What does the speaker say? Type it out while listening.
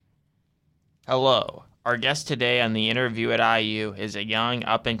Hello. Our guest today on the interview at IU is a young,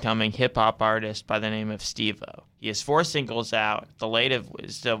 up-and-coming hip-hop artist by the name of Steve-O. He has 4 singles out, the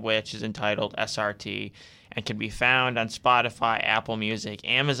latest of which is entitled SRT, and can be found on Spotify, Apple Music,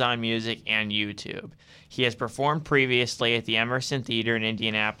 Amazon Music, and YouTube. He has performed previously at the Emerson Theater in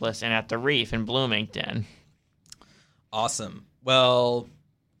Indianapolis and at the Reef in Bloomington. Awesome. Well,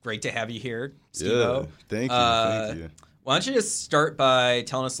 great to have you here, Steve-O. Yeah, thank you. Why don't you just start by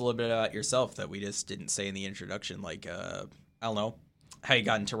telling us a little bit about yourself that we just didn't say in the introduction, like, I don't know, how you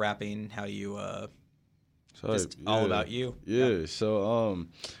got into rapping, how you, all about you. Yeah, so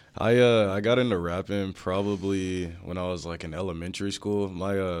I got into rapping probably when I was like in elementary school.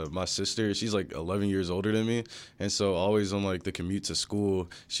 My sister, she's like 11 years older than me, and so always on like the commute to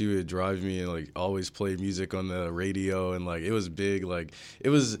school, she would drive me and like always play music on the radio, and like it was big like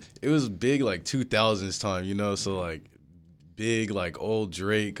 2000s time, you know, so like big like old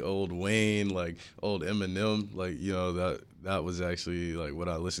Drake, old Wayne, like old Eminem, like, you know, that was actually like what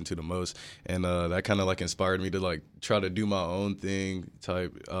I listened to the most, and that kind of like inspired me to like try to do my own thing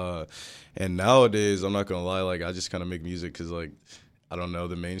type. And nowadays, I'm not gonna lie, like I just kind of make music because like I don't know,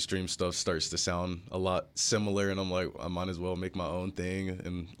 the mainstream stuff starts to sound a lot similar, and I'm like, I might as well make my own thing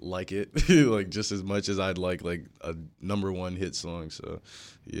and like it like just as much as I'd like a #1 hit song. So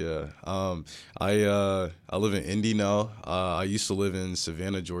yeah, I live in Indy now. I used to live in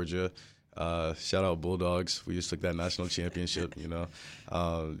Savannah, Georgia. Shout out Bulldogs. We just took that national championship, you know.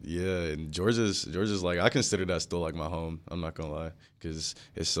 Yeah, and Georgia's like, I consider that still like my home. I'm not gonna lie, because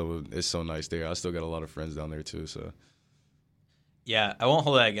it's so nice there. I still got a lot of friends down there too. So Yeah, I won't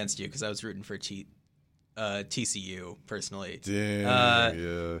hold that against you because I was rooting for TCU personally. damn,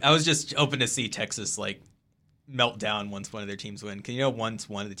 yeah. I was just hoping to see Texas like melt down once one of their teams win. Because you know, once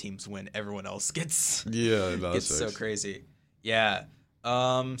one of the teams win, everyone else gets gets so crazy. Yeah.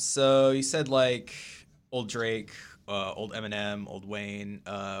 So you said like old Drake, old Eminem, old Wayne.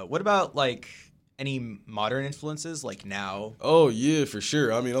 What about like any modern influences like now? Oh yeah, for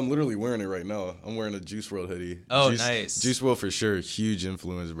sure. I mean, I'm literally wearing it right now. I'm wearing a Juice WRLD hoodie. Oh, nice. Juice WRLD for sure, huge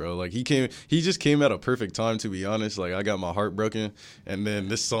influence, bro. Like he just came at a perfect time, to be honest. Like I got my heart broken, and then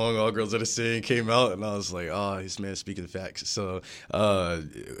this song "All Girls That Are Saying" came out, and I was like, oh, this man's speaking facts. So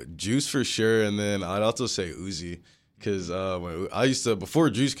Juice for sure, and then I'd also say Uzi. Because when I used to, before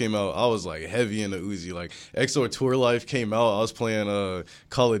Juice came out, I was like heavy into Uzi. Like EXO Tour Life came out, I was playing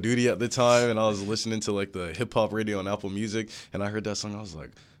Call of Duty at the time, and I was listening to like the hip hop radio on Apple Music, and I heard that song. I was like,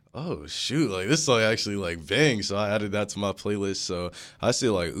 oh shoot, like this song actually like bangs. So I added that to my playlist. So I say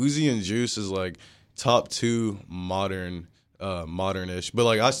like Uzi and Juice is like top 2 modernish, but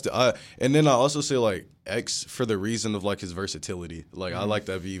like and then I also say like X for the reason of like his versatility. Like I like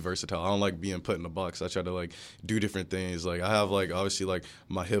that be versatile. I don't like being put in a box. I try to like do different things. Like I have like obviously like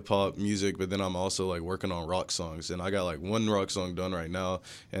my hip hop music, but then I'm also like working on rock songs, and I got like 1 rock song done right now,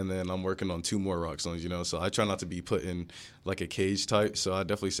 and then I'm working on 2 more rock songs, you know. So I try not to be put in like a cage type. So I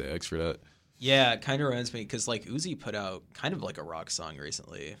definitely say X for that. Yeah, it kind of reminds me because like Uzi put out kind of like a rock song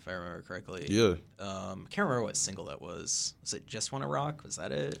recently, if I remember correctly. Yeah. I can't remember what single that was. Was it Just Wanna Rock? Was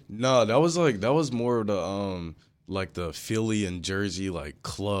that it? No, that was more of the like the Philly and Jersey like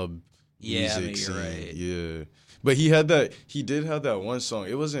club music scene. You're right. Yeah. But he did have that one song.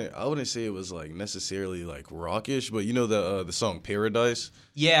 It wasn't, I wouldn't say it was like necessarily like rockish, but you know the song Paradise?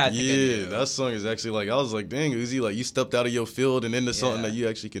 Yeah, I think I do. That song is actually like, I was like, dang, Uzi, like you stepped out of your field and into something that you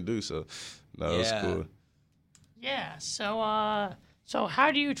actually can do. So that was cool. Yeah. So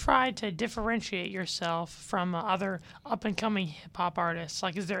how do you try to differentiate yourself from other up-and-coming hip-hop artists?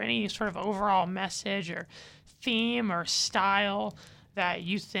 Like, is there any sort of overall message or theme or style that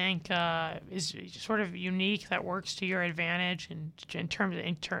you think is sort of unique that works to your advantage in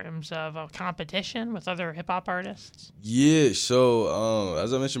terms of competition with other hip-hop artists? Yeah, so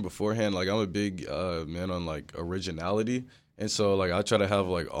as I mentioned beforehand, like I'm a big man on like originality. And so like I try to have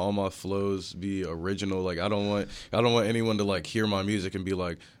like all my flows be original. Like I don't want anyone to like hear my music and be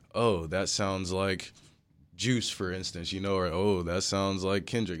like, "Oh, that sounds like Juice," for instance, you know, or "Oh, that sounds like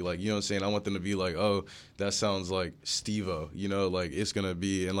Kendrick." Like, you know what I'm saying? I want them to be like, "Oh, that sounds like Steve-O," you know, like it's going to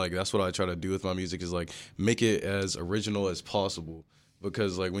be, and like that's what I try to do with my music is like make it as original as possible.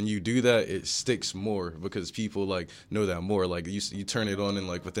 Because like when you do that, it sticks more because people like know that more. Like you turn it on and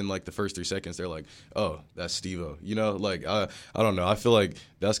like within like the first 3 seconds, they're like, "Oh, that's Steve-O." You know, like I don't know. I feel like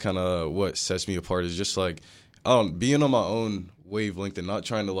that's kind of what sets me apart is just like being on my own wavelength and not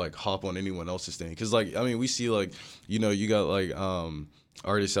trying to like hop on anyone else's thing. Because like I mean, we see like, you know, you got like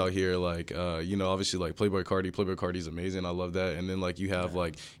artists out here, like, obviously, like, Playboi Carti's amazing. I love that. And then, like, you have,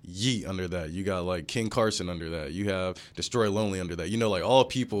 like, Yeat under that. You got, like, King Carson under that. You have Destroy Lonely under that. Like, all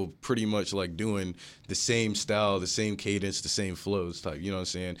people pretty much, like, doing the same style, the same cadence, the same flows type, you know what I'm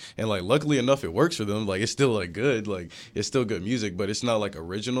saying? And, like, luckily enough, it works for them. Like, it's still, like, good. Like, it's still good music, but it's not, like,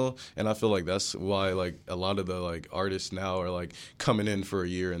 original. And I feel like that's why, like, a lot of the, like, artists now are, like, coming in for a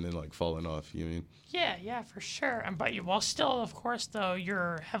year and then, like, falling off, you know what I mean? Yeah, for sure. But still, of course, though,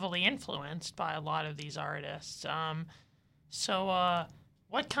 you're heavily influenced by a lot of these artists. So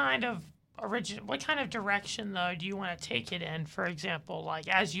what kind of direction, though, do you want to take it in? For example, like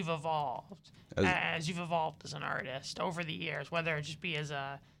as you've evolved as an artist over the years, whether it just be as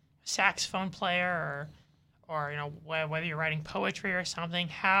a saxophone player or whether you're writing poetry or something.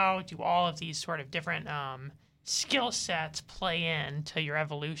 How do all of these sort of different skill sets play into your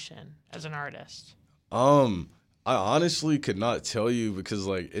evolution as an artist? I honestly could not tell you because,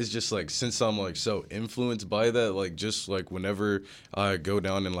 like, it's just, like, since I'm, like, so influenced by that, like, just, like, whenever I go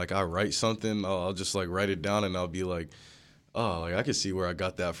down and, like, I write something, I'll just, like, write it down and I'll be like, oh, like, I can see where I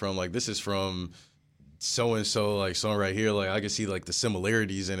got that from. Like, this is from so-and-so, like, song right here. Like, I can see, like, the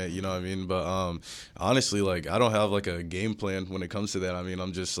similarities in it, you know what I mean? But honestly, like, I don't have, like, a game plan when it comes to that. I mean,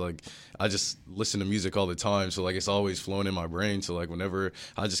 I'm just, like, I just listen to music all the time. So, like, it's always flowing in my brain. So, like, whenever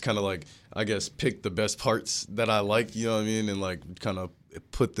I just kind of, like, I guess pick the best parts that I like, you know what I mean? And, like, kind of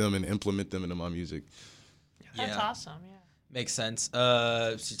put them and implement them into my music. That's awesome, yeah. Makes sense.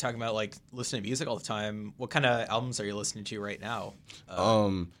 So you're talking about, like, listening to music all the time. What kind of albums are you listening to right now?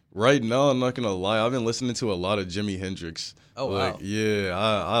 Right now, I'm not gonna lie, I've been listening to a lot of Jimi Hendrix. Oh, wow. Like, yeah,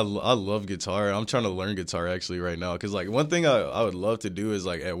 I love guitar. I'm trying to learn guitar actually right now because, like, one thing I would love to do is,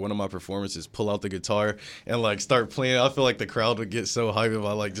 like, at one of my performances, pull out the guitar and, like, start playing. I feel like the crowd would get so hyped if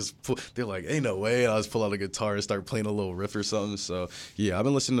I, like, they're like, ain't no way. And I just pull out a guitar and start playing a little riff or something. So, yeah, I've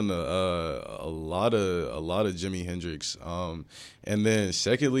been listening to a lot of Jimi Hendrix. And then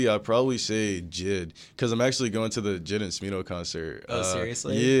secondly, I'd probably say JID because I'm actually going to the JID and Smino concert. Oh,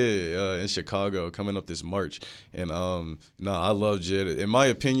 seriously? Yeah, in Chicago coming up this March. And I love JID. In my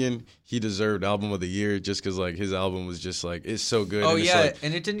opinion, he deserved Album of the Year just because, like, his album was just, like, it's so good. Oh, and yeah, like,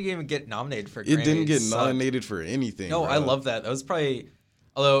 and it didn't even get nominated for Grammy. It didn't get nominated for anything. No, bro. I love that. That was probably...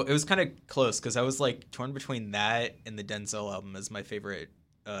 Although, it was kind of close because I was, like, torn between that and the Denzel album as my favorite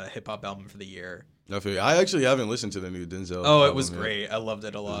hip-hop album for the year. I actually haven't listened to the new Denzel. Oh, it was great. I loved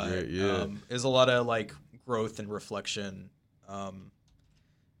it a lot. Great, yeah. There's a lot of, like, growth and reflection.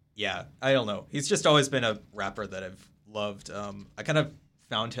 Yeah, I don't know. He's just always been a rapper that I've loved. I kind of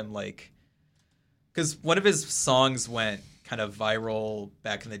found him, like... Because one of his songs went kind of viral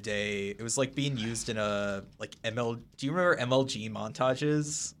back in the day. It was, like, being used in a, like, Do you remember MLG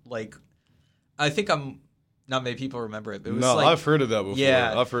montages? Like, I think not many people remember it. But it was I've heard of that before.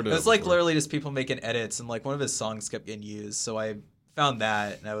 Yeah, I've heard of it. It was like literally just people making edits, and like one of his songs kept getting used. So I found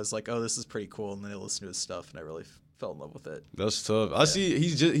that, and I was like, "Oh, this is pretty cool." And then I listened to his stuff, and I really fell in love with it. That's tough. I see.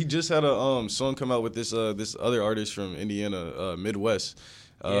 He just had a song come out with this other artist from Indiana, Midwest.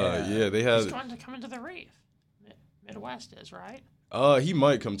 Yeah, they had. He's going to come into the Reef. Midwest is right. He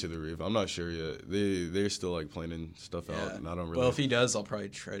might come to the Reef. I'm not sure yet. They're still like planning stuff out, and I don't really. Well, if he does, I'll probably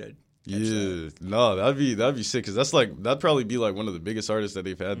try to. Yeah, no, that'd be sick because that'd probably be like one of the biggest artists that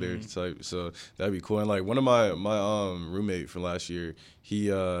they've had there. Type, so that'd be cool. And like one of my roommate from last year, he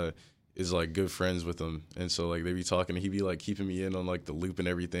is like good friends with him, and so like they be talking, and he be like keeping me in on like the loop and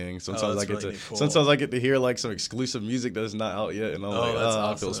everything. Sometimes sometimes I get to hear like some exclusive music that's not out yet, and I'm like, awesome.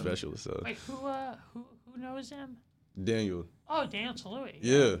 I feel special. So wait, who knows him? Daniel. Oh, Daniel Talui.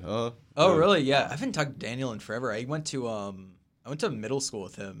 Yeah. Oh, really? Yeah, I haven't talked to Daniel in forever. I went to middle school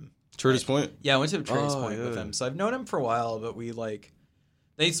with him. Traders Point? Yeah, I went to Traders Point with him. So I've known him for a while, but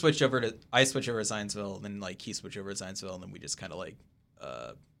I switched over to Zionsville, and then like he switched over to Zionsville, and then we just kind of like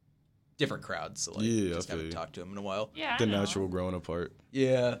different crowds. So like just haven't talked to him in a while. Yeah, the natural growing apart.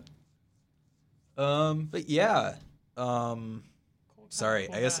 Yeah. But yeah. Sorry,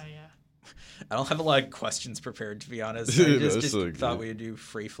 I guess I don't have a lot of questions prepared, to be honest. I just thought we'd do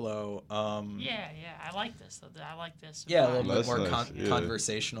free flow. Yeah, I like this. I like this. Yeah, a little bit more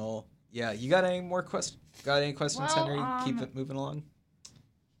conversational. Yeah, you got any more questions? Got any questions, Henry? Keep it moving along.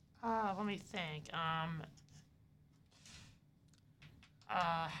 Let me think.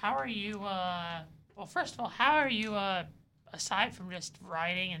 How are you? Well, first of all, how are you? Aside from just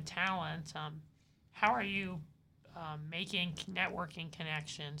writing and talent, how are you making networking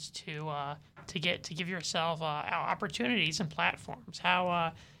connections to give yourself opportunities and platforms?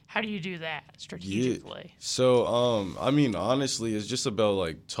 How How do you do that strategically? Yeah. So, I mean, honestly, it's just about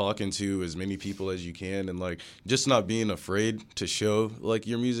like talking to as many people as you can, and like just not being afraid to show like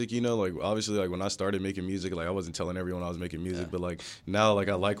your music. You know, like obviously, like when I started making music, like I wasn't telling everyone I was making music, but like now, like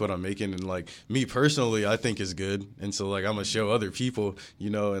I like what I'm making, and like me personally, I think it's good, and so like I'm gonna show other people, you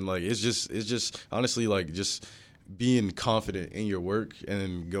know, and like it's just honestly like just being confident in your work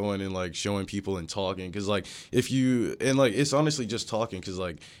and going and like showing people and talking, because like if you and like it's honestly just talking, because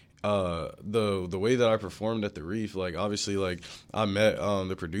like the way that I performed at the Reef, like obviously like I met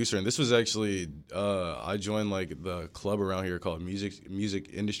the producer, and this was actually I joined like the club around here called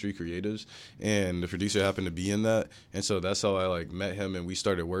Music Industry Creatives, and the producer happened to be in that, and so that's how I like met him and we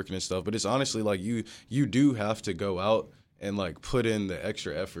started working and stuff. But it's honestly like you do have to go out and like put in the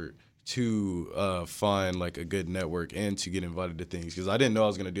extra effort to find like a good network and to get invited to things, because I didn't know I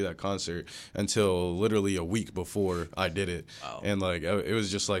was going to do that concert until literally a week before I did it. Wow. And like it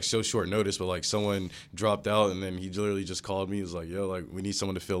was just like so short notice, but like someone dropped out and then he literally just called me. He was like, yo, like we need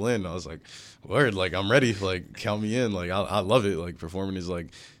someone to fill in. And I was like, word, like I'm ready, like count me in. Like I love it. Like performing is like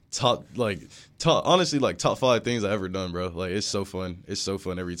honestly like top 5 things I ever done, bro. Like it's so fun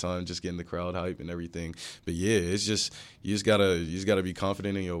every time, just getting the crowd hype and everything. But yeah, it's just you just gotta be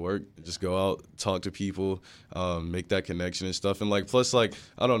confident in your work. Just go out, talk to people, make that connection and stuff. And like plus like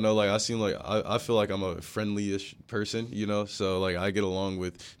I don't know, like I feel like I'm a friendly-ish person, you know, so like I get along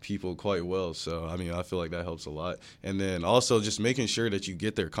with people quite well. So I mean I feel like that helps a lot. And then also just making sure that you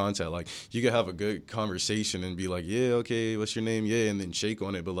get their contact. Like you can have a good conversation and be like, yeah, okay, what's your name? Yeah, and then shake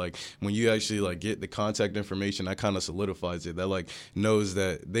on it. But like when you actually like get the contact information, that kind of solidifies it. That like knows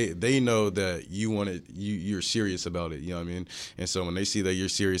that they know that you're serious about it. You know what I mean? And so when they see that you're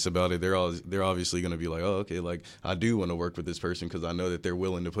serious about it, they're obviously going to be like, oh, okay, like I do want to work with this person because I know that they're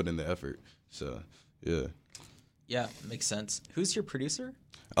willing to put in the effort. So yeah. Yeah, makes sense. Who's your producer?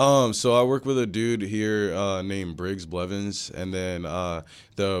 So I work with a dude here named Briggs Blevins, and then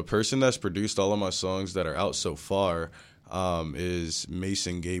the person that's produced all of my songs that are out so far is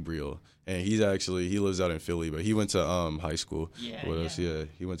Mason Gabriel. And he lives out in Philly, but he went to high school with us. Yeah,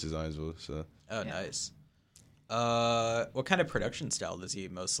 he went to Zionsville. So. Oh, nice. What kind of production style does he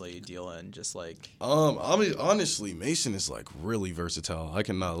mostly deal in? Just like I mean, honestly, Mason is like really versatile. I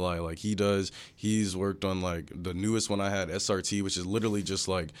cannot lie. Like he's worked on like the newest one I had, SRT, which is literally just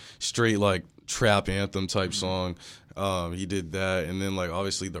like straight like trap anthem type song. He did that, and then like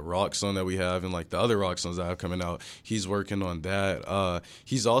obviously the rock song that we have and like the other rock songs that have coming out, he's working on that.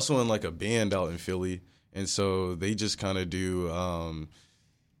 He's also in like a band out in Philly, and so they just kind of do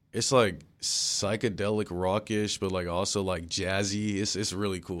it's like psychedelic rockish, but like also like jazzy. It's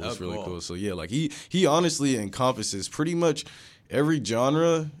really cool. It's really cool. So yeah, like he honestly encompasses pretty much every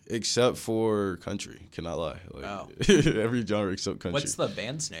genre except for country. Cannot lie. Like, wow. Every genre except country. What's the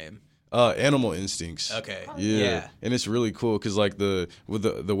band's name? Animal Instincts. Okay. Yeah. And it's really cool because like the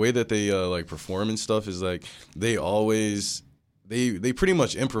way that they like perform and stuff is like they always. They pretty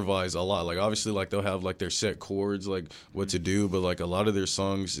much improvise a lot. Like obviously like they'll have like their set chords, like what to do, but like a lot of their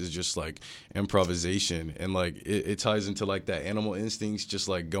songs is just like improvisation, and like it ties into like that animal instincts, just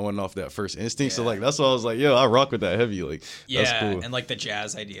like going off that first instinct. So like that's why I was like, yo, I rock with that heavy. Like that's cool. And like the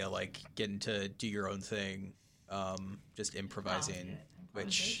jazz idea, like getting to do your own thing, just improvising,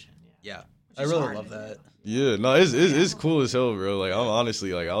 which I really love that. Yeah, no, it's cool as hell, bro. Like I'm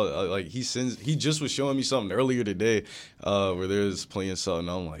honestly like I like he just was showing me something earlier today, where there's playing something.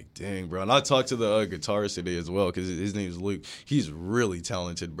 I'm like, dang, bro. And I talked to the guitarist today as well because his name is Luke. He's really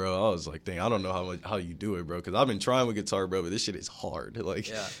talented, bro. I was like, dang, I don't know how you do it, bro. Because I've been trying with guitar, bro, but this shit is hard.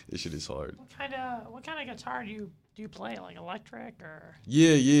 Like this shit is hard. What kind of guitar do you play? Like electric or?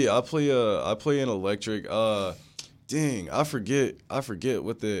 Yeah. I play an electric. Dang, I forget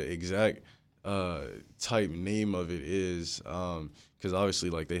what the exact type name of it is, because obviously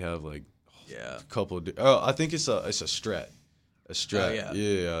like they have like a couple I think it's a Strat.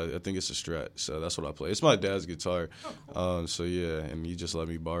 I think it's a Strat, so that's what I play. It's my dad's guitar. Cool. So yeah, and he just let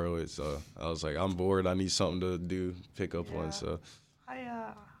me borrow it, so I was like, I'm bored, I need something to do, pick up on. So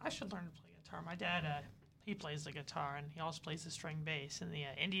I should learn to play guitar. My dad he plays the guitar, and he also plays the string bass in the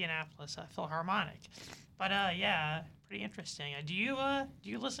Indianapolis Philharmonic. But pretty interesting. Do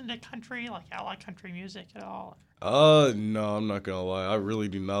you listen to country, like outlaw country music at all? No, I'm not gonna lie. I really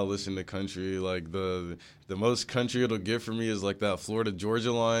do not listen to country. Like the most country it'll get for me is like that Florida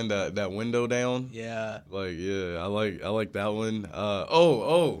Georgia line, that window down. Yeah. Like I like that one.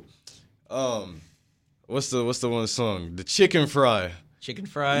 What's the one song? The Chicken Fry. Chicken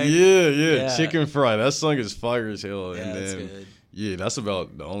Fry? Yeah, Chicken Fry. That song is fire as hell. Yeah, and that's good. Yeah, that's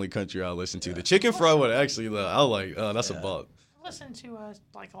about the only country I listen to. The Chicken Fry one actually I like. That's a bop. listened to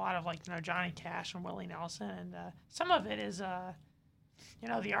like a lot of Johnny Cash and Willie Nelson, and some of it is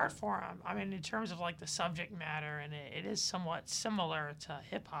the art form. I mean, in terms of like the subject matter, and it is somewhat similar to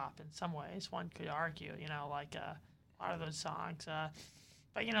hip hop in some ways. One could argue, like a lot of those songs.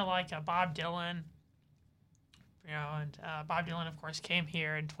 But like Bob Dylan. And Bob Dylan, of course, came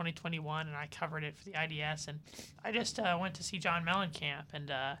here in 2021, and I covered it for the IDS. And I just went to see John Mellencamp, and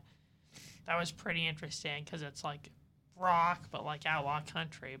that was pretty interesting because it's like rock, but like outlaw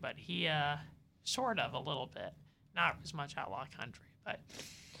country. But he sort of a little bit, not as much outlaw country, but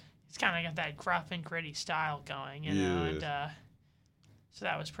he's kind of got that gruff and gritty style going, and so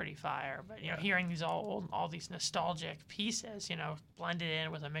that was pretty fire. But hearing these all these nostalgic pieces, blended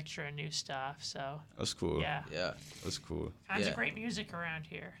in with a mixture of new stuff. So that's cool. Yeah, that's cool. Kinds of great music around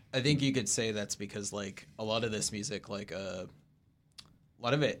here. I think you could say that's because like a lot of this music, like a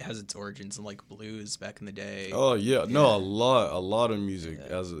lot of it has its origins in like blues back in the day. Oh yeah, no, a lot of music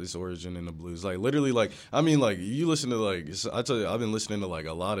has its origin in the blues. Like literally, like I mean, like you listen to like I tell you, I've been listening to like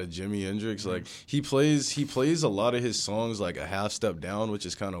a lot of Jimi Hendrix. Like he plays a lot of his songs like a half step down, which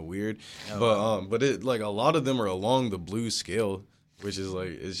is kind of weird. But it like a lot of them are along the blues scale, which is like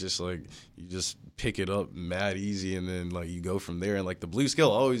it's just like you just pick it up mad easy and then like you go from there. And like the blues scale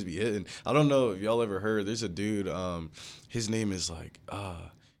always be hitting. I don't know if y'all ever heard. There's a dude. His name is like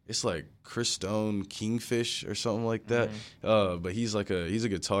it's like Chris Stone Kingfish or something like that. But he's a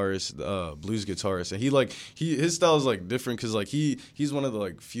guitarist, blues guitarist, and his style is like different because like he's one of the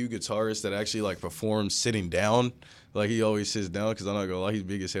like few guitarists that actually like performs sitting down. Like he always sits down because I'm not gonna lie, he's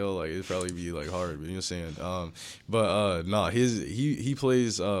big as hell. Like it'd probably be like hard, but you know what I'm saying. He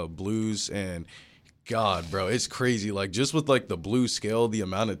plays blues and. God, bro, it's crazy. Like just with like the blues scale, the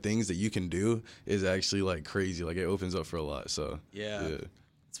amount of things that you can do is actually like crazy. Like it opens up for a lot. So yeah.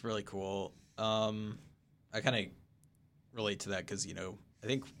 It's really cool. I kind of relate to that because I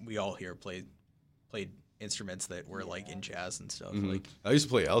think we all here played instruments that were like in jazz and stuff. Like I used to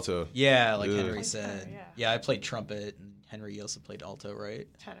play alto. Yeah, like Henry said. Yeah, I played trumpet, and Henry also played alto, right?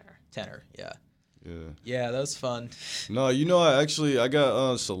 Tenor. Yeah. Yeah, that was fun. No, I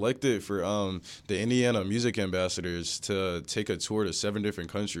got selected for the Indiana Music Ambassadors to take a tour to 7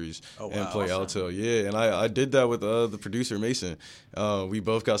 different countries and play alto. Yeah, and I did that with the producer Mason. We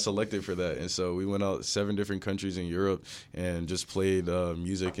both got selected for that, and so we went out 7 different countries in Europe and just played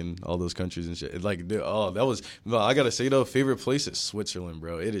music in all those countries and shit. Like, dude, that was. No, I gotta say though, favorite place is Switzerland,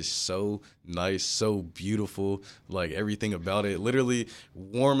 bro. It is so nice, so beautiful. Like everything about it, literally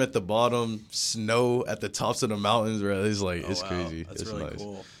warm at the bottom, snow at the tops of the mountains, bro. It's like it's crazy. That's it's really nice.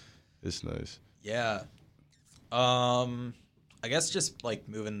 Cool. It's nice. Yeah. I guess just like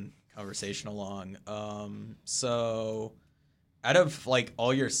moving conversation along. So out of like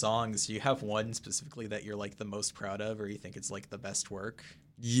all your songs, do you have one specifically that you're like the most proud of, or you think it's like the best work?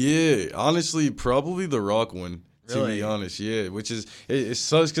 Yeah, honestly, probably the rock one. Really? To be honest, yeah, which is it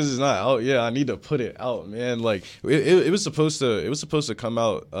sucks because it's not out. Yeah, I need to put it out, man. Like it was supposed to come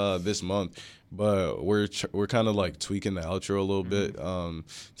out this month, but we're kind of like tweaking the outro a little bit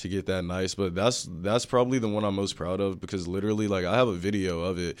to get that nice. But that's probably the one I'm most proud of because literally like I have a video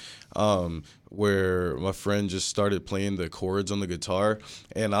of it where my friend just started playing the chords on the guitar,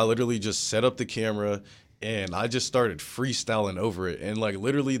 and I literally just set up the camera. And I just started freestyling over it, and like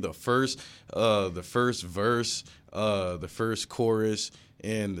literally the first verse, the first chorus,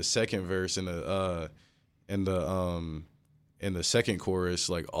 and the second verse, and the second chorus,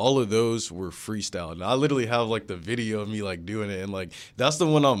 like all of those were freestyle. And I literally have like the video of me like doing it, and like that's the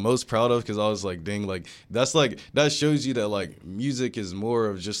one I'm most proud of because I was like, dang, like that shows you that like music is more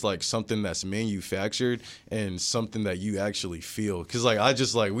of just like something that's manufactured and something that you actually feel. Because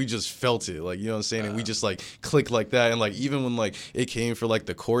like we just felt it, like you know what I'm saying, and we just like clicked like that. And like even when like it came for like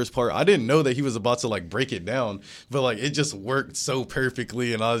the chorus part, I didn't know that he was about to like break it down, but like it just worked so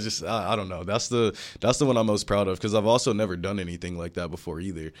perfectly. And I was just I don't know, that's the one I'm most proud of because I've also never done anything like that before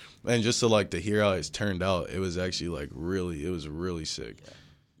either, and just to hear how it's turned out, it was actually like really sick.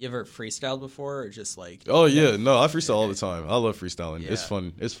 You ever freestyled before, or just like? Oh yeah, no, I freestyle all the time. I love freestyling. It's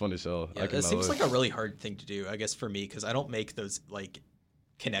fun as hell. Yeah, that seems like a really hard thing to do, I guess, for me, because I don't make those like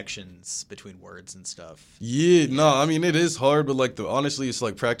connections between words and stuff. Yeah, no, I mean it is hard, but like honestly, it's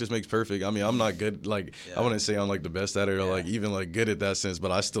like practice makes perfect. I mean, I'm not good, like I wouldn't say I'm like the best at it or like even like good at that sense,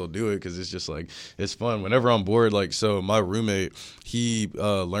 but I still do it because it's just like it's fun whenever I'm bored. Like so, my roommate he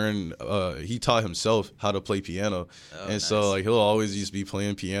taught himself how to play piano, and so like he'll always just be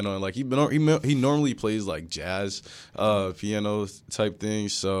playing piano, and like he normally plays like jazz piano type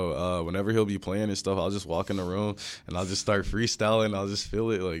things. So whenever he'll be playing and stuff, I'll just walk in the room and I'll just start freestyling. I'll just feel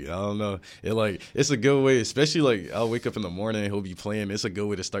feel it. Like, I don't know. It's a good way, especially like I'll wake up in the morning, he'll be playing. It's a good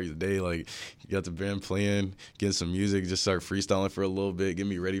way to start the day. Like, you got the band playing, get some music, just start freestyling for a little bit, get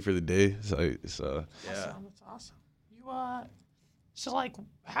me ready for the day. So yeah. That's awesome. So, like,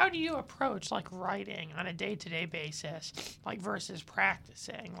 how do you approach, like, writing on a day-to-day basis, like, versus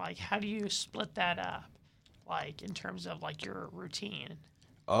practicing? Like, how do you split that up, like, in terms of, like, your routine?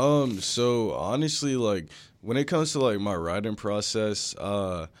 So, honestly, like, when it comes to, like, my writing process,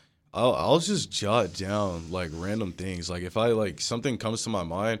 I'll just jot down like random things. Like if I like something comes to my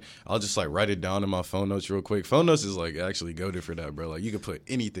mind, I'll just like write it down in my phone notes real quick. Phone notes is like actually goated for that, bro. Like you can put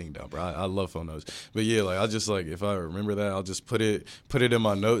anything down, bro. I love phone notes. But yeah, like I just like if I remember that, I'll just put it in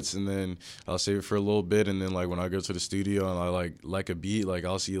my notes and then I'll save it for a little bit. And then like when I go to the studio and I like a beat, like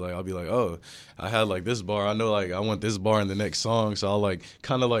I'll be like, oh, I had like this bar. I know like I want this bar in the next song, so I'll like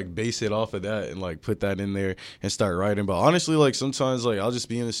kind of like base it off of that and like put that in there and start writing. But honestly, like sometimes like I'll just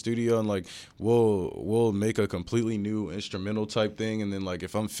be in the studio and like we'll make a completely new instrumental type thing, and then like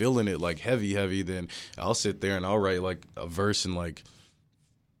if I'm feeling it like heavy, then I'll sit there and I'll write like a verse in like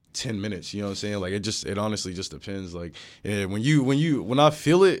 10 minutes. You know what I'm saying? Like it honestly just depends. Like when I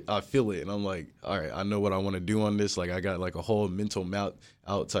feel it, and I'm like, all right, I know what I want to do on this. Like I got like a whole mental map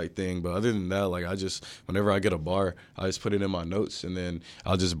out type thing. But other than that, like I just whenever I get a bar, I just put it in my notes and then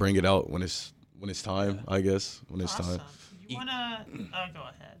I'll just bring it out when it's time. I guess when it's awesome. time. You wanna? Go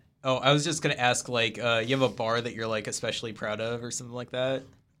ahead. Oh, I was just gonna ask, like, you have a bar that you're like especially proud of or something like that?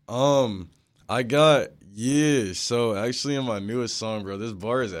 So actually in my newest song, bro, this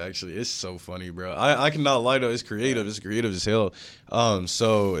bar is actually, it's so funny, bro. I cannot lie though, it's creative as hell.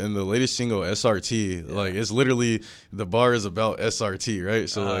 So in the latest single, SRT, like it's literally, the bar is about SRT, right?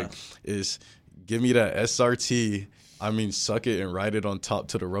 So like it's give me that SRT, I mean, suck it and ride it on top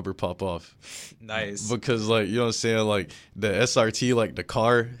till the rubber pop off. Nice. Because, like, you know what I'm saying? Like, the SRT, like, the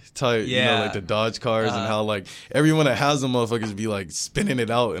car type, you know, like the Dodge cars and how, like, everyone that has them motherfuckers be, like, spinning it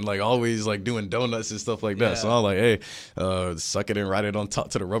out and, like, always, like, doing donuts and stuff like that. Yeah. So I'm like, hey, suck it and ride it on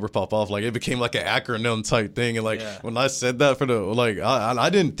top till the rubber pop off. Like, it became, like, an acronym type thing. And, like, when I said that for the, like, I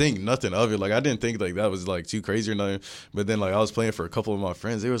didn't think nothing of it. Like, I didn't think, like, that was, like, too crazy or nothing. But then, like, I was playing for a couple of my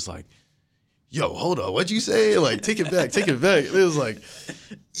friends. They was like, yo, hold on, what'd you say? Like, take it back. It was like,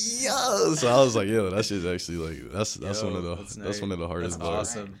 yo. So I was like, yo, that shit's actually like, that's one of the hardest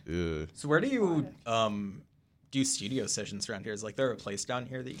bars. Awesome. Yeah. So where do you do studio sessions around here? Is like there a place down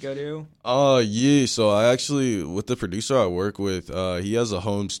here that you go to? Yeah. So I actually, with the producer I work with, he has a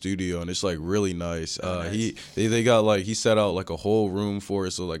home studio and it's like really nice. Nice. They got like, he set out like a whole room for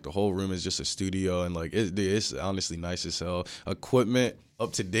it. So like the whole room is just a studio and like it's honestly nice as hell. Equipment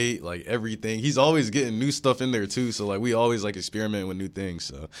up to date, like everything. He's always getting new stuff in there too. So like we always like experiment with new things.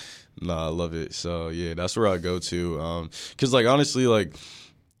 So I love it. So yeah, that's where I go to. Cause like honestly, like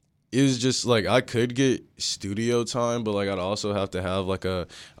it was just like I could get studio time, but like I'd also have to have like a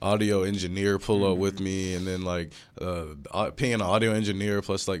audio engineer pull up with me, and then like paying an audio engineer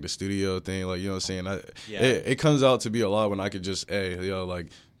plus like the studio thing. Like, you know what I'm saying? It comes out to be a lot when I could just, hey,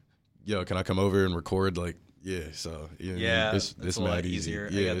 can I come over and record? Like, yeah, so it's mad easy.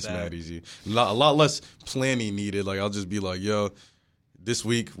 Yeah, it's mad easy. A lot less planning needed. Like I'll just be like, yo, this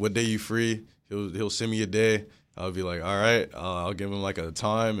week, what day you free? He'll send me a day. I'll be like, all right, I'll give him like a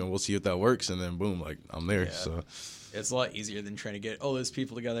time and we'll see if that works. And then boom, like I'm there. Yeah. So it's a lot easier than trying to get all those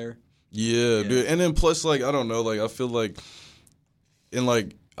people together. Yeah, dude. And then plus, like, I don't know, like I feel like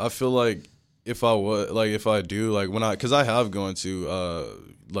if I do, like when cause I have gone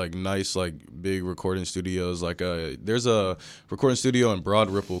to like nice, like big recording studios, like there's a recording studio in Broad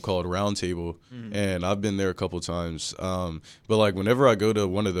Ripple called Roundtable, and I've been there a couple times. But like whenever I go to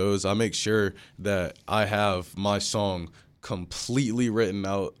one of those, I make sure that I have my song completely written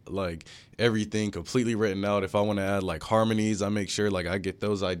out, like everything completely written out. If I want to add like harmonies, I make sure like I get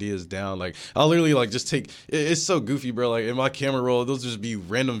those ideas down. Like I'll literally like just take it's so goofy, bro. Like in my camera roll, those just be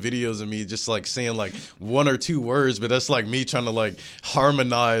random videos of me just like saying like one or two words, but that's like me trying to like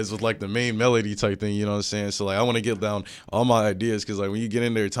harmonize with like the main melody type thing, you know what I'm saying? So like I want to get down all my ideas, because like when you get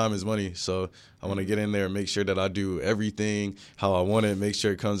in there, time is money. So I want to get in there and make sure that I do everything how I want it, make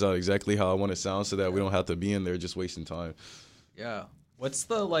sure it comes out exactly how I want it to sound, so that we don't have to be in there just wasting time. Yeah. What's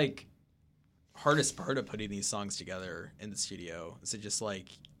the like hardest part of putting these songs together in the studio? Is it just like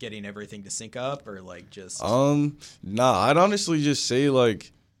getting everything to sync up, or like just I'd honestly just say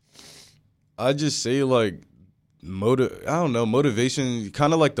like motivation,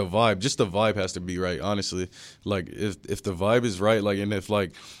 kind of like the vibe. Just the vibe has to be right, honestly. Like if the vibe is right, like, and if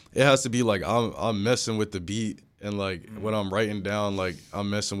like it has to be like I'm messing with the beat and like what I'm writing down, like I'm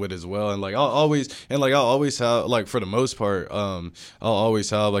messing with as well. And like I'll always have, like, for the most part, I'll always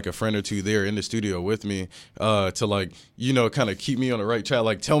have like a friend or two there in the studio with me to, like, you know, kind of keep me on the right track,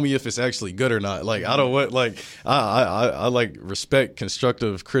 like tell me if it's actually good or not. Like I don't want, like, I like respect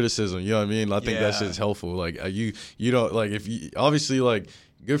constructive criticism, you know what I mean? I think that shit's helpful. Like you don't, like, if you obviously, like,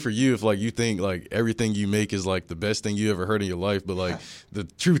 good for you if, like, you think like everything you make is like the best thing you ever heard in your life, but like the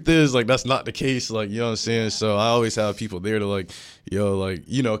truth is, like, that's not the case, like, you know what I'm saying? So I always have people there to, like, yo, like,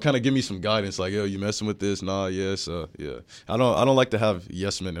 you know, kind of give me some guidance, like, yo, you messing with this? Nah, yes, yeah. I don't like to have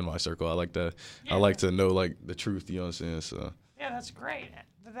yes men in my circle. I like to know, like, the truth, you know what I'm saying? So yeah, that's great.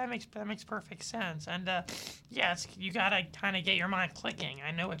 That makes perfect sense. And you gotta kind of get your mind clicking. I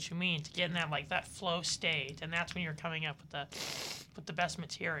know what you mean, to get in that, like, that flow state, and that's when you're coming up with the best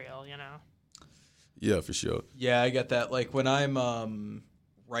material, you know. Yeah, for sure. Yeah, I get that. Like when I'm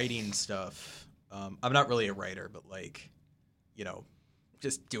writing stuff, I'm not really a writer, but, like, you know,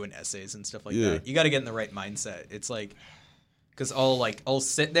 just doing essays and stuff like that. You got to get in the right mindset. It's like, because I'll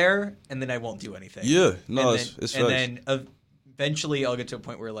sit there and then I won't do anything. Yeah, no, it's and then eventually I'll get to a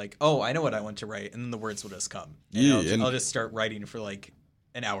point where, like, oh, I know what I want to write, and then the words will just come. And I'll just start writing for like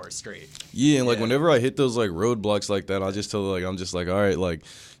an hour straight. Yeah, and like whenever I hit those like roadblocks like that, I just tell, like, I'm just like, all right, like,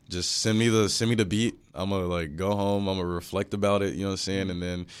 just send me the beat. I'm gonna, like, go home. I'm gonna reflect about it. You know what I'm saying? And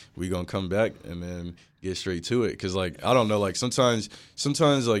then we gonna come back and then get straight to it. Cause, like, I don't know, like, sometimes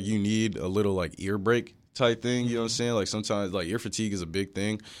like you need a little, like, ear break type thing. You know what I'm saying? Like, sometimes, like, ear fatigue is a big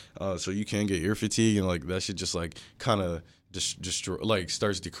thing. So you can get ear fatigue, and like that should just, like, kind of just like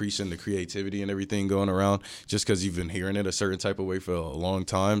starts decreasing the creativity and everything going around, just because you've been hearing it a certain type of way for a long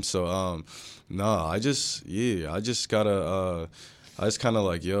time. So I just gotta I just kind of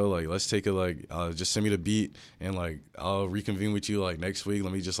like, yo, like, let's take it, like, just send me the beat, and, like, I'll reconvene with you, like, next week.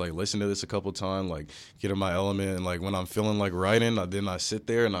 Let me just, like, listen to this a couple times, like, get in my element. And, like, when I'm feeling like writing, then I sit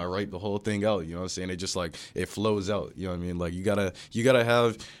there and I write the whole thing out. You know what I'm saying? It just, like, it flows out. You know what I mean? Like, you gotta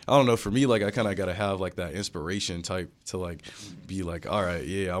have, I don't know, for me, like, I kind of gotta have, like, that inspiration type to, like, be like, all right,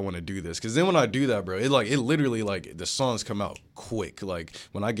 yeah, I want to do this. Because then when I do that, bro, it literally, like, the songs come out quick. Like,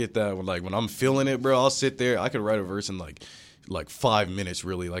 when I get that, when I'm feeling it, bro, I'll sit there. I could write a verse in, like 5 minutes,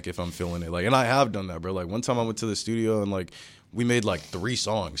 really, like, if I'm feeling it. Like, and I have done that, bro. Like, one time I went to the studio and, like, we made like 3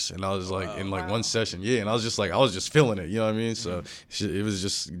 songs, and I was like, in like one session. Yeah. And I was just feeling it. You know what I mean? So it was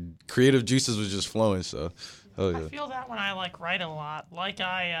just, creative juices was just flowing. So, I feel that when I, like, write a lot, like,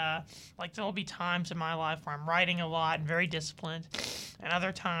 there'll be times in my life where I'm writing a lot and very disciplined, and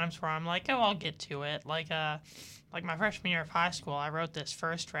other times where I'm like, oh, I'll get to it. Like my freshman year of high school, I wrote this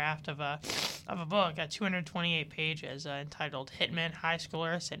first draft of a book at 228 pages entitled "Hitmen, High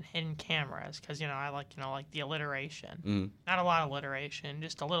Schoolers, and Hidden Cameras," because, I like the alliteration. Not a lot of alliteration,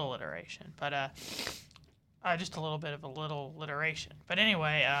 just a little alliteration, but just a little bit of a little alliteration. But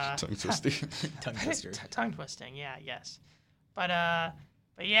anyway, tongue twisting, tongue twisting, yeah, yes, but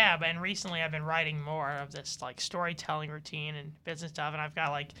recently I've been writing more of this, like, storytelling routine and business stuff, and I've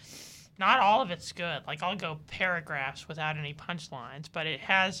got, like, not all of it's good. Like, I'll go paragraphs without any punchlines, but it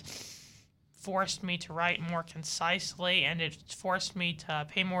has forced me to write more concisely, and it's forced me to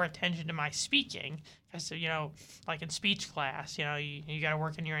pay more attention to my speaking. Because, like in speech class, you got to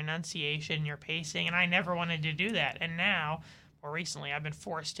work on your enunciation, your pacing, and I never wanted to do that. And now, more recently, I've been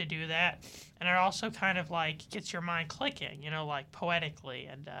forced to do that. And it also kind of, like, gets your mind clicking, like, poetically.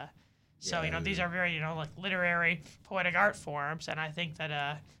 And these are very, like, literary, poetic art forms, and I think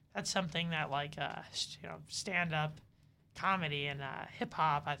that that's something that, like, stand-up comedy and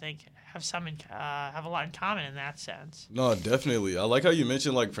hip-hop, I think, have a lot in common in that sense. No, definitely. I like how you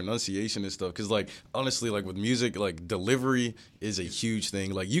mentioned, like, pronunciation and stuff, because, like, honestly, like, with music, like, delivery is a huge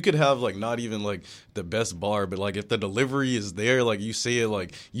thing. Like, you could have, like, not even, like, the best bar, but, like, if the delivery is there, like, you say it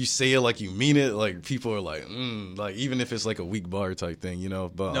like you mean it, like, people are like, like, even if it's, like, a weak bar type thing,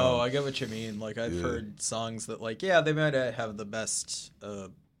 But no, I get what you mean. Like, I've heard songs that, like, yeah, they might have the best,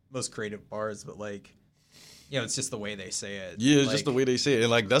 most creative bars, but, like, it's just the way they say it. Yeah, it's just the way they say it. And,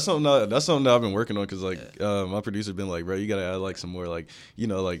 like, that's something that I've been working on, because, like, my producer been like, bro, you got to add, like, some more, like,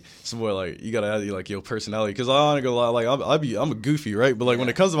 like, some more, like, you got to add, like, your personality. Because I don't go lie, like, I'm a goofy, right? But, like, when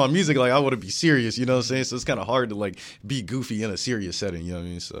it comes to my music, like, I want to be serious, you know what I'm saying? So it's kind of hard to, like, be goofy in a serious setting, you know what I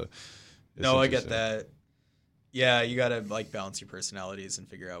mean? So, no, I get that. Yeah, you got to, like, balance your personalities and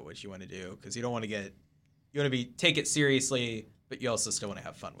figure out what you want to do, because you don't want to take it seriously, but you also still want to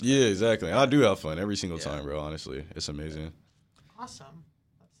have fun with it. Yeah, exactly. I do have fun every single time, bro. Honestly, it's amazing. Awesome.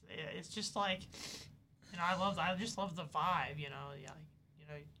 It's just like, I just love the vibe. You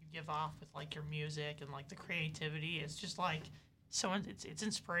give off with, like, your music and, like, the creativity. It's just like so it's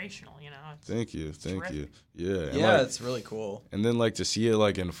inspirational, Thank you. Yeah. Yeah, it's really cool. And then like to see it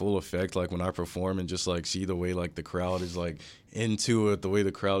like in full effect, like when I perform and just like see the way like the crowd is like into it, the way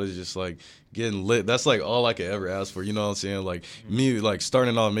the crowd is just like getting lit. That's like all I could ever ask for. You know what I'm saying? Like me, like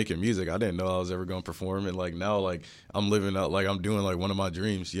starting off making music, I didn't know I was ever gonna perform, and like now, like I'm living out, like I'm doing like one of my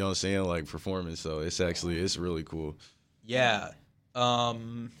dreams. You know what I'm saying? Like performing. So it's really cool. Yeah.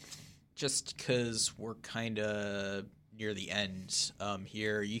 Just because we're kind of near the end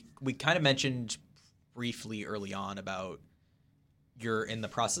here, we kind of mentioned briefly early on about you're in the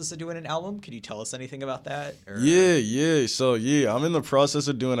process of doing an album. Could you tell us anything about that? Or? Yeah. So I'm in the process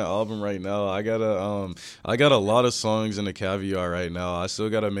of doing an album right now. I got a lot of songs in the caviar right now. I still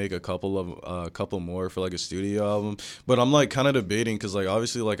gotta make a couple more for like a studio album. But I'm like kind of debating because like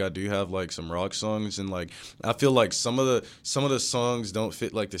obviously like I do have like some rock songs, and like I feel like some of the songs don't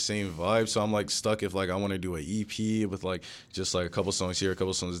fit like the same vibe. So I'm like stuck if like I want to do an EP with like just like a couple songs here, a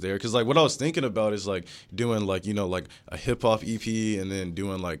couple songs there. Because like what I was thinking about is like doing like like a hip hop EP and then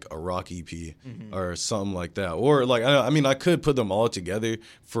doing like a rock EP or something like that. Or like I mean I could put them all together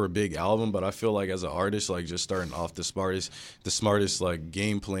for a big album, but I feel like as an artist, like just starting off, the smartest like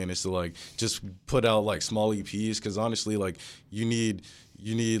game plan is to like just put out like small EPs, because honestly like you need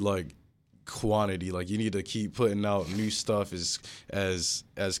like quantity. Like you need to keep putting out new stuff as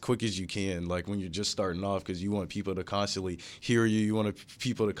quick as you can, like when you're just starting off, because you want people to constantly hear you want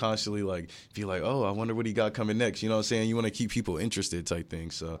people to constantly like be like, oh, I wonder what he got coming next, you know what I'm saying? You want to keep people interested type thing.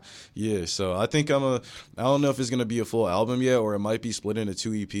 So so I think I don't know if it's gonna be a full album yet, or it might be split into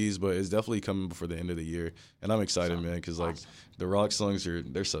 2 EPs, but it's definitely coming before the end of the year, and I'm excited, man, because like the rock songs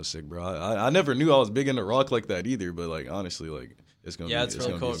they're so sick, bro. I never knew I was big into rock like that either, but like honestly, like it's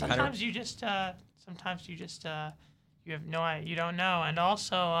really cool. Sometimes you just you have you don't know. And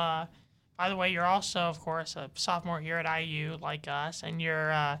also, by the way, you're also of course a sophomore here at IU like us, and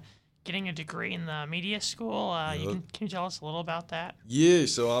you're getting a degree in the media school. Can you tell us a little about that? Yeah,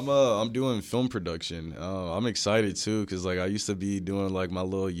 so I'm doing film production. I'm excited too, because like I used to be doing like my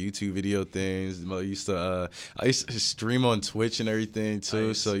little YouTube video things. I used to stream on Twitch and everything too.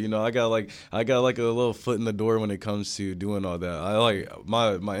 Nice. So I got like a little foot in the door when it comes to doing all that. I like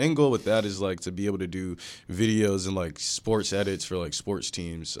my end goal with that is like to be able to do videos and like sports edits for like sports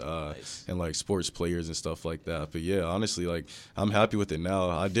teams and like sports players and stuff like that. But yeah, honestly, like I'm happy with it now.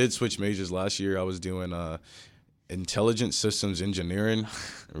 I did switch majors last year. I was doing intelligent systems engineering.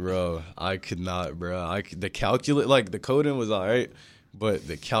 Bro, I could not, bro. The calculus, like the coding was all right, but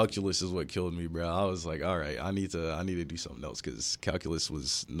the calculus is what killed me, bro. I was like, all right, I need to do something else, because calculus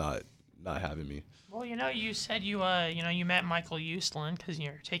was not having me. Well, you said you met Michael Uslan because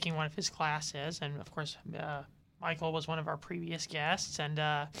you're taking one of his classes, and of course Michael was one of our previous guests,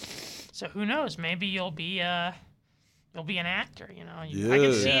 and so who knows, maybe you'll be an actor, I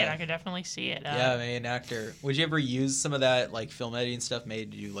can see it. I could definitely see it. Yeah, maybe an actor. Would you ever use some of that like film editing stuff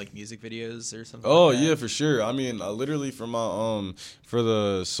made to do like music videos or something? Oh, like that? Yeah, for sure. I mean, I literally for my for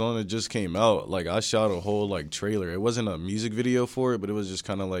the song that just came out, like I shot a whole like trailer. It wasn't a music video for it, but it was just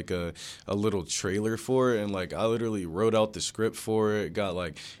kind of like a little trailer for it, and like I literally wrote out the script for it, got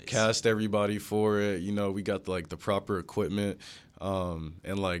like cast everybody for it. We got like the proper equipment,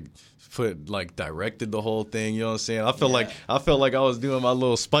 and like directed the whole thing, you know what I'm saying? I felt like I was doing my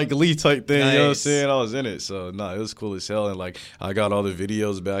little Spike Lee type thing, nice. You know what I'm saying? I was in it. So it was cool as hell, and like I got all the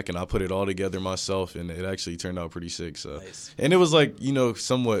videos back and I put it all together myself, and it actually turned out pretty sick. So nice. And it was like,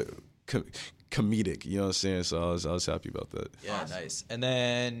 somewhat comedic, you know what I'm saying? So I was happy about that. Yeah, awesome. Nice. And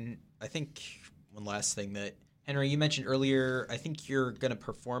then I think one last thing that Henry, you mentioned earlier, I think you're gonna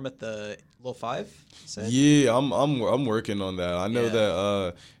perform at the Lil 5. Yeah, I'm working on that. I know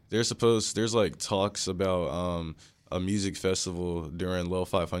that there's like talks about a music festival during Lil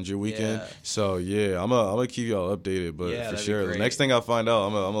 500 weekend. Yeah. So yeah, I'm gonna keep y'all updated. But for sure, the next thing I find out,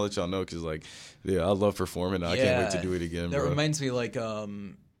 I'm gonna let y'all know, because like I love performing. I can't wait to do it again. That reminds me, like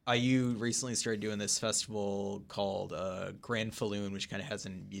IU recently started doing this festival called Grand Falloon, which kind of has a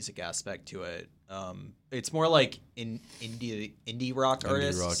music aspect to it. It's more like indie rock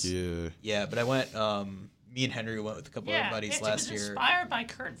artists. Indie rock, yeah. Yeah, but I went. Me and Henry went with a couple of buddies last year. It was inspired by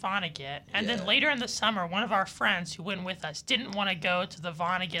Kurt Vonnegut, and then later in the summer, one of our friends who went with us didn't want to go to the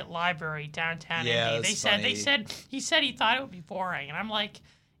Vonnegut Library downtown Indy. He said he thought it would be boring, and I'm like,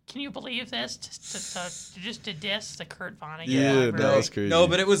 can you believe this? To diss the Kurt Vonnegut Library. That was crazy. No,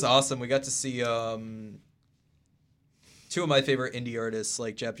 but it was awesome. We got to see 2 of my favorite indie artists,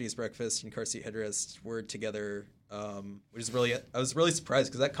 like Japanese Breakfast and Car Seat Headrest, were together. Which is really, I was really surprised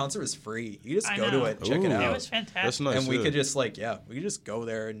because that concert was free. You just go to it and check it out. It was fantastic. That's nice. And we could just we could just go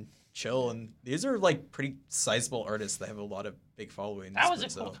there and chill. And these are like pretty sizable artists that have a lot of big followings. That was a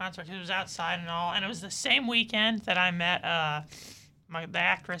cool concert because it was outside and all, and it was the same weekend that I met the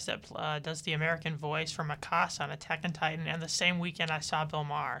actress that does the American voice for Mikasa on Attack on Titan, and the same weekend I saw Bill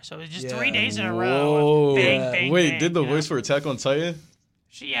Maher. So it was just 3 days in a row. Of bang, bang, Wait, bang, did the voice for Attack on Titan?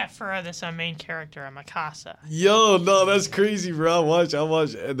 For this main character, Mikasa. Yo, no, that's crazy, bro. I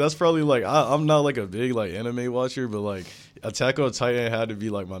watch. That's probably like I'm not like a big like anime watcher, but like Attack on Titan had to be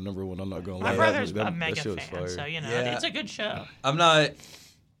like my number one. I'm not gonna lie. My brother's a mega fan, so it's a good show.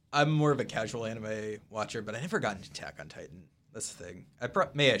 I'm more of a casual anime watcher, but I never got into Attack on Titan. That's the thing.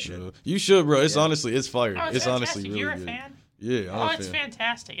 I should. You should, bro. It's honestly, it's fire. Oh, it's honestly really You're a good. fan? Yeah. It's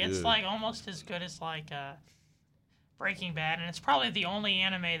fantastic. It's like almost as good as like Breaking Bad, and it's probably the only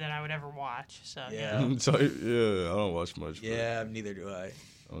anime that I would ever watch. So I don't watch much. Yeah, neither do I.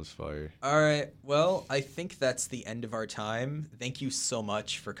 That was fire. All right. Well, I think that's the end of our time. Thank you so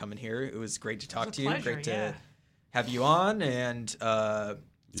much for coming here. It was great to talk to you. Pleasure, great to have you on, and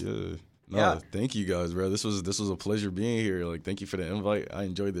thank you guys, bro. This was a pleasure being here. Like, thank you for the invite. I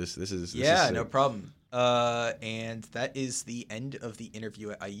enjoyed this. This is no problem. And that is the end of the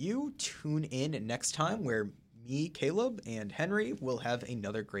interview at IU. Tune in next time where me, Caleb, and Henry will have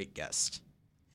another great guest.